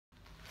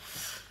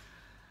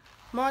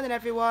Morning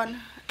everyone.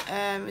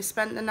 We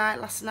spent the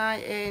night last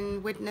night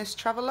in Widnes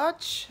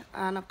Travelodge,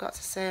 and I've got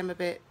to say I'm a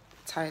bit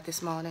tired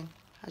this morning,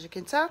 as you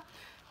can tell.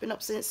 Been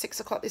up since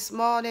 6 o'clock this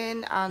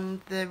morning, and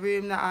the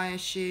room that I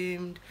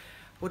assumed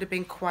would have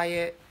been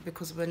quiet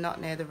because we're not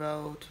near the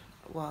road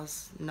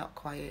was not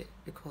quiet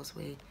because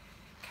we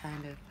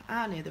kind of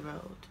are near the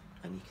road,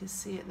 and you can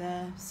see it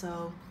there.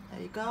 So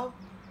there you go,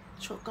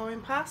 truck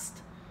going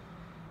past,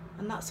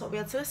 and that's what we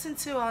had to listen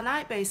to all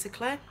night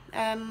basically.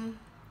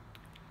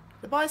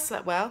 The boys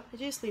slept well. Did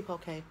you sleep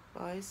okay,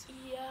 boys?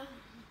 Yeah.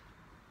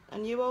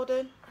 And you, Odin?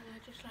 And I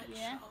just like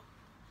Yeah. shut up.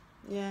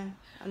 Yeah.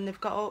 And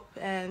they've got up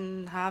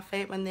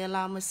 8:30 when the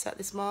alarm was set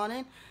this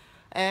morning.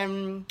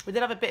 We did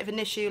have a bit of an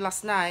issue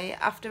last night.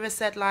 After I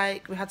said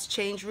like we had to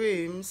change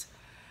rooms,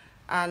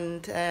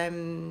 and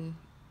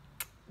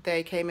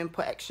they came and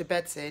put extra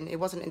beds in. It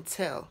wasn't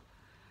until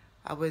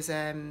I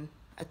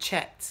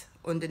checked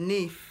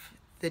underneath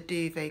the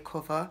duvet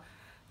cover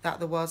that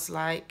there was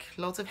like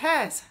loads of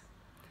hairs.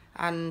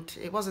 And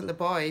it wasn't the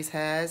boys'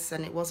 hairs,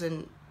 and it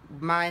wasn't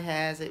my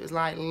hairs, it was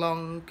like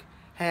long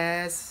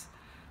hairs,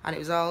 and it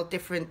was all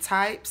different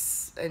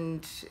types,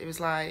 and it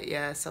was like,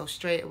 yeah. So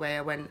straight away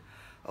I went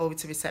over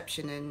to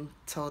reception and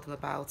told them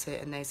about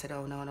it, and they said,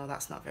 oh no,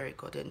 that's not very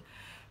good. And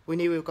we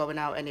knew we were going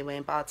out anyway,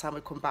 and by the time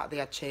we come back they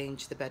had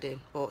changed the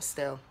bedding, but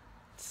still,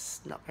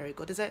 it's not very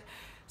good, is it?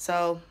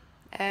 So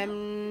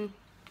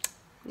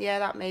yeah,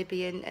 that may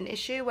be an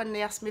issue when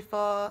they asked me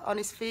for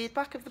honest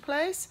feedback of the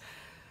place.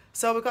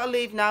 So we've got to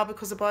leave now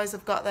because the boys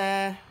have got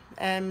their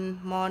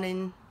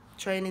morning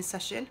training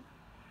session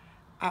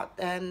at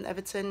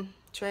Everton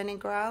training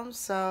ground.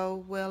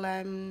 So we'll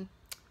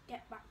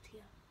Get back to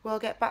you. we'll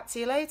get back to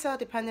you later,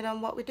 depending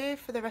on what we do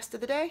for the rest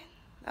of the day.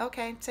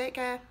 Okay, take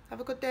care. Have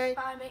a good day.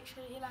 Bye. Make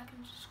sure you like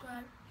and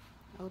subscribe.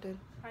 Hold on.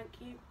 Thank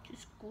you.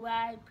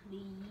 Subscribe,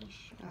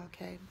 please.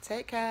 Okay,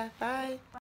 take care. Bye.